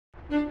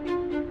Whoa,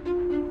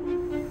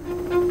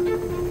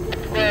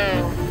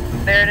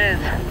 there it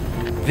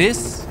is.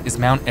 This is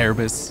Mount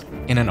Erebus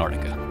in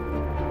Antarctica.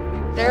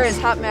 There is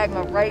hot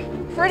magma right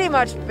pretty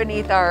much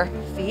beneath our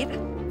feet.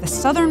 The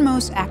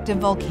southernmost active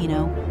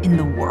volcano in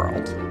the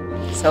world.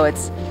 So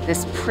it's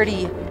this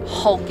pretty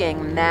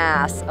hulking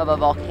mass of a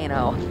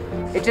volcano.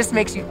 It just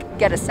makes you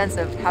get a sense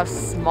of how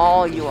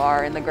small you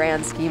are in the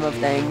grand scheme of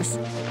things.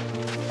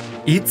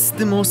 It's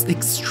the most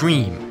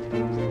extreme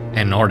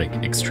Antarctic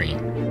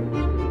extreme.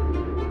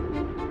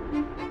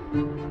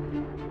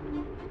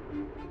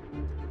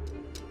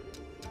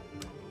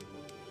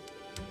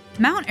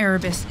 Mount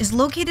Erebus is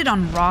located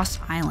on Ross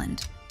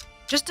Island,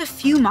 just a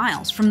few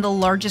miles from the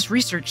largest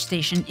research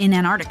station in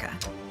Antarctica,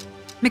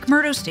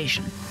 McMurdo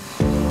Station.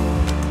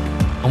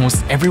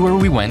 Almost everywhere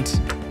we went,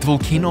 the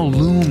volcano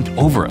loomed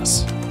over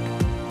us.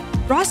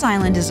 Ross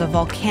Island is a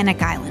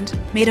volcanic island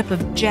made up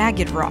of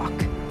jagged rock,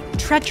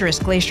 treacherous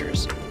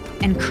glaciers,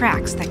 and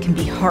cracks that can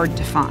be hard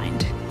to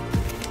find.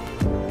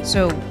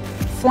 So,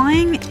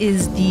 flying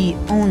is the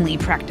only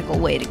practical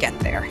way to get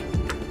there.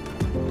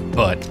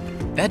 But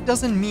that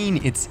doesn't mean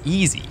it's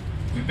easy.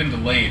 We've been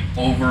delayed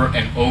over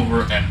and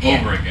over and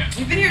over again.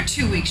 We've been here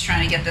 2 weeks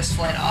trying to get this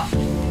flight off.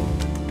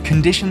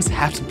 Conditions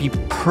have to be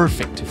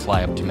perfect to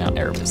fly up to Mount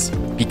Erebus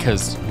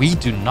because we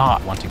do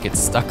not want to get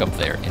stuck up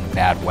there in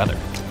bad weather.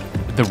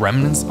 The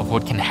remnants of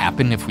what can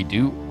happen if we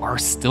do are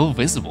still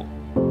visible.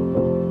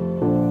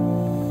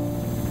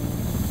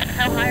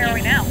 How high are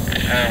we now?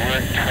 We're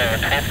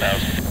at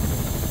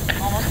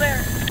 12,000. Almost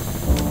there.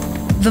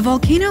 The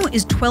volcano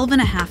is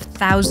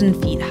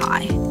 12,500 feet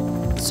high,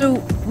 so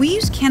we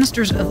use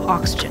canisters of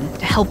oxygen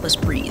to help us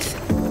breathe.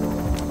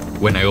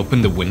 When I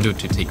open the window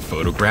to take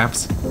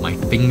photographs, my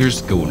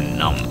fingers go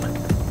numb.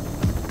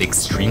 The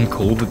extreme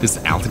cold at this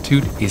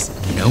altitude is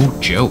no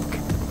joke.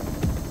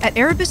 At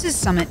Erebus's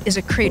summit is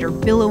a crater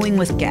billowing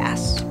with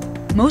gas,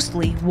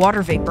 mostly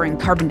water vapor and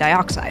carbon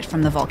dioxide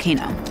from the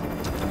volcano.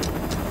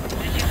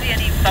 Did you see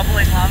any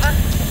bubbling lava?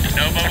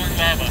 No bubbling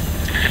lava.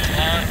 It's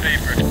on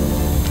vapor.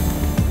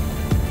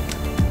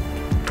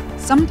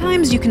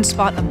 Sometimes you can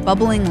spot a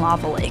bubbling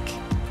lava lake.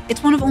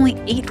 It's one of only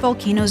 8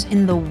 volcanoes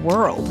in the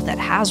world that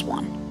has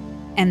one.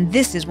 And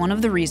this is one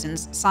of the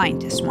reasons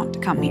scientists want to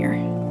come here.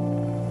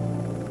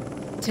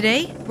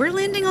 Today, we're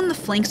landing on the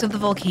flanks of the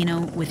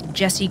volcano with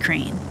Jessie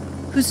Crain,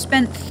 who's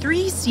spent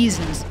 3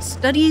 seasons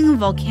studying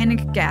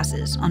volcanic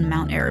gases on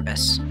Mount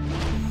Erebus.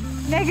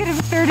 Negative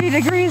 30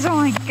 degrees, oh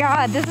my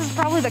God, this is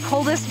probably the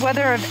coldest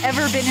weather I've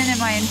ever been in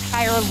my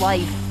entire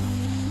life.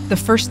 The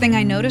first thing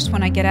I notice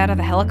when I get out of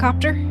the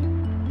helicopter?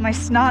 My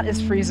snot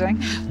is freezing.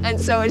 And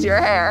so is your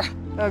hair.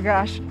 Oh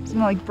gosh, it's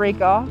gonna like break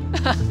off.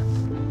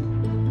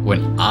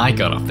 When I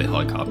got off the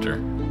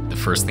helicopter, the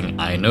first thing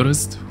I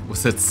noticed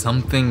was that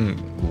something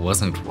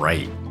wasn't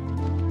right.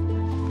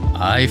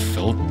 I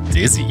felt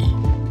dizzy.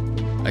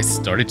 I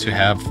started to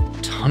have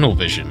tunnel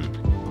vision,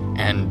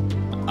 and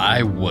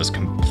I was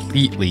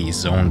completely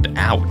zoned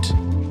out.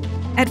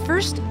 At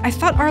first, I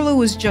thought Arlo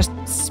was just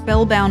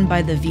spellbound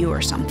by the view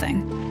or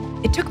something.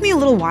 It took me a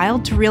little while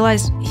to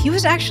realize he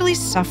was actually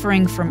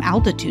suffering from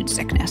altitude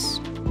sickness.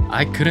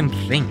 I couldn't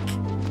think.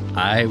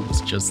 I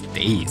was just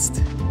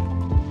dazed.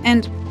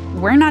 And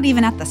we're not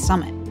even at the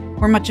summit,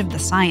 where much of the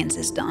science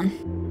is done.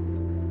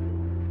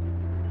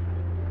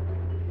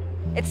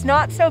 It's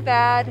not so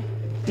bad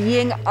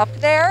being up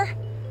there,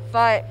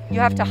 but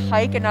you have to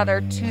hike another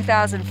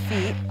 2,000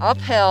 feet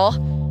uphill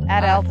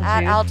At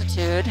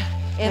altitude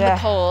in the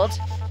cold.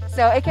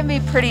 So it can be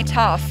pretty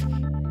tough.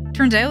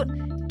 Turns out,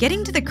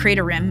 getting to the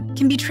crater rim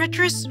can be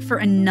treacherous for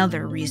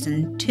another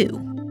reason, too.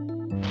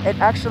 It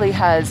actually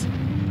has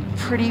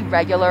pretty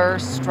regular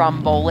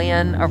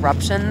strombolian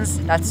eruptions.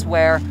 That's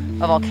where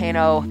a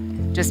volcano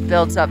just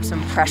builds up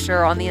some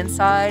pressure on the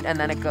inside, and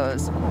then it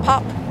goes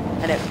pop,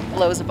 and it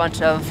blows a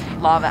bunch of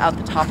lava out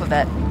the top of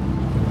it.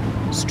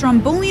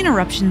 Strombolian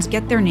eruptions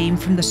get their name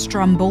from the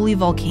Stromboli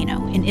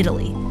volcano in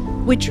Italy,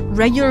 which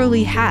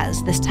regularly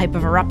has this type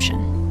of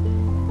eruption.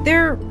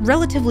 They're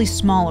relatively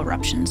small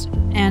eruptions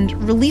and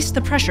release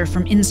the pressure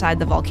from inside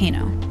the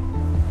volcano.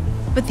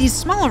 But these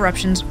small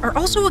eruptions are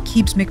also what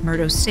keeps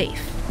McMurdo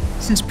safe,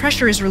 since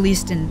pressure is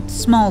released in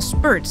small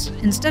spurts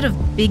instead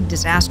of big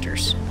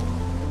disasters.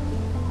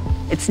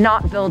 It's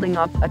not building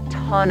up a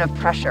ton of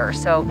pressure,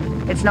 so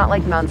it's not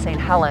like Mount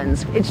St.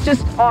 Helens. It's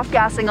just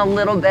off-gassing a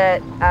little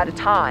bit at a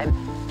time.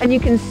 And you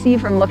can see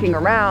from looking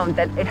around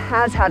that it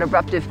has had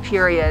eruptive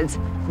periods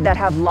that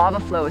have lava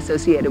flow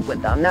associated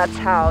with them. That's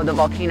how the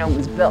volcano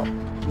was built,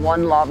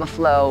 one lava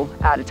flow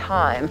at a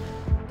time.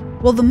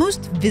 While the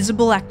most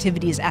visible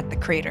activity is at the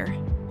crater,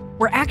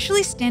 we're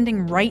actually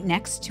standing right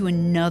next to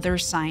another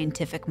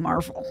scientific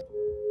marvel.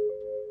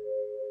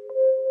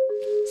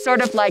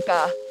 Sort of like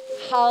a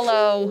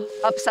hollow,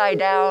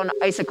 upside-down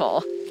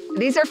icicle.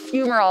 These are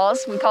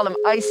fumaroles. We call them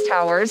ice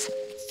towers.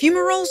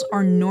 Fumaroles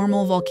are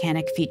normal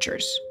volcanic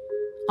features.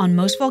 On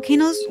most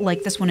volcanoes,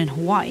 like this one in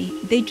Hawaii,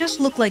 they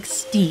just look like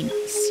steam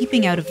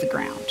seeping out of the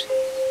ground.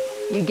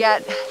 You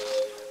get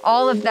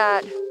all of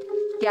that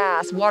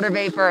gas, water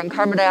vapor, and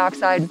carbon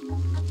dioxide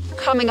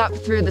coming up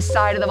through the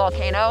side of the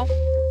volcano.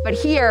 But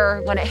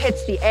here, when it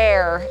hits the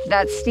air,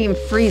 that steam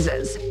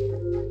freezes.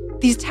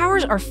 These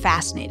towers are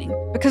fascinating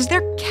because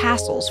they're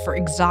castles for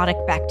exotic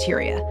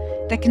bacteria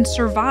that can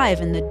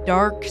survive in the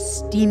dark,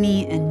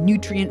 steamy, and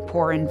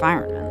nutrient-poor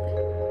environment.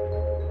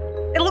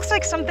 It looks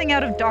like something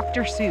out of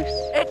Dr. Seuss.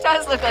 It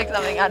does look like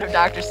something out of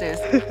Dr. Seuss.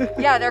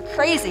 Yeah, they're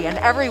crazy, and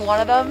every one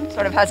of them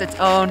sort of has its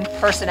own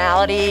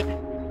personality.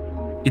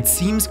 It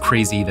seems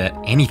crazy that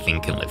anything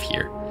can live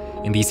here,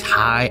 in these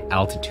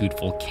high-altitude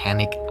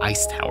volcanic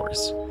ice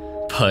towers.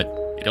 But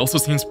it also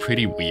seems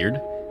pretty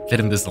weird that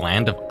in this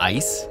land of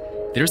ice,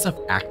 there's an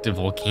active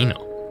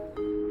volcano.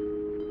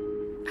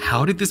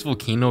 How did this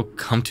volcano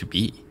come to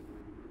be?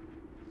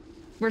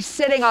 We're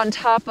sitting on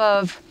top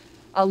of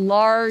a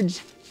large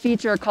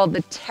feature called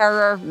the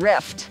Terror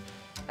Rift,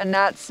 and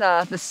that's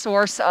the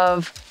source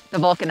of the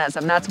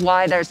volcanism. That's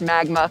why there's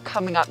magma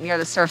coming up near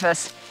the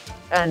surface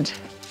and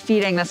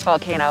feeding this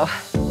volcano.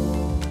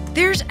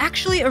 There's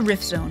actually a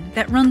rift zone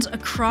that runs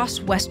across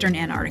western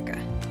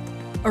Antarctica.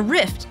 A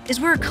rift is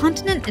where a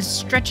continent is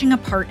stretching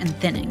apart and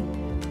thinning,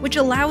 which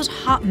allows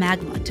hot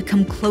magma to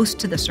come close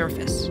to the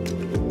surface.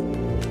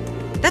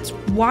 That's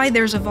why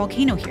there's a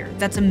volcano here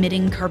that's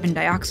emitting carbon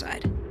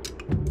dioxide.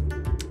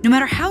 No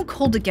matter how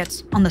cold it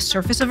gets on the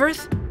surface of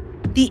Earth,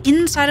 the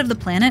inside of the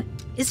planet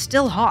is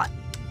still hot.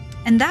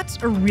 And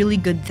that's a really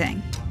good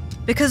thing,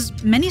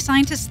 because many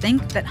scientists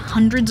think that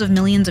hundreds of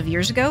millions of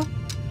years ago,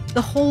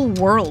 the whole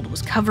world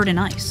was covered in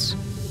ice.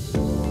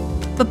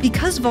 But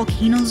because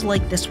volcanoes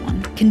like this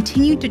one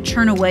continue to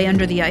churn away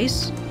under the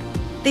ice,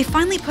 they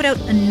finally put out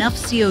enough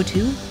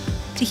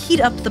CO2 to heat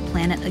up the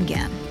planet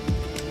again.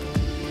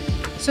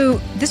 So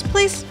this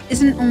place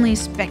isn't only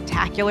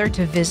spectacular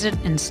to visit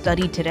and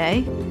study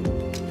today,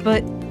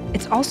 but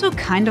it's also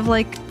kind of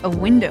like a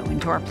window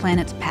into our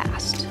planet's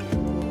past.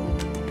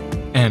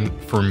 And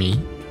for me,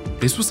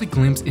 this was a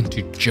glimpse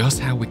into just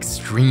how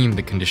extreme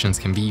the conditions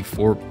can be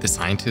for the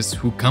scientists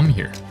who come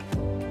here.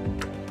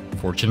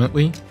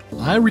 Fortunately,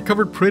 I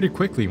recovered pretty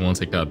quickly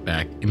once I got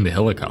back in the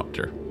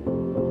helicopter.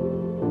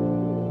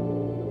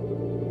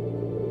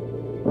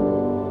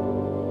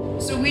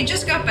 So we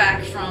just got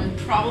back from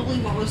probably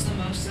what was the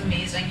most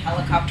amazing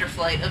helicopter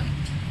flight of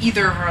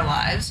either of our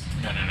lives.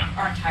 No.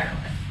 Our entire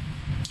life.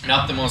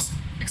 Not the most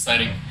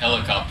exciting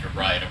helicopter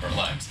ride of our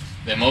lives.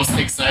 The most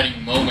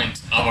exciting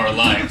moment of our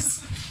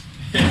lives.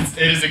 It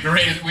is the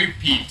greatest. We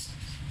peaked.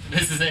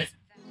 This is it.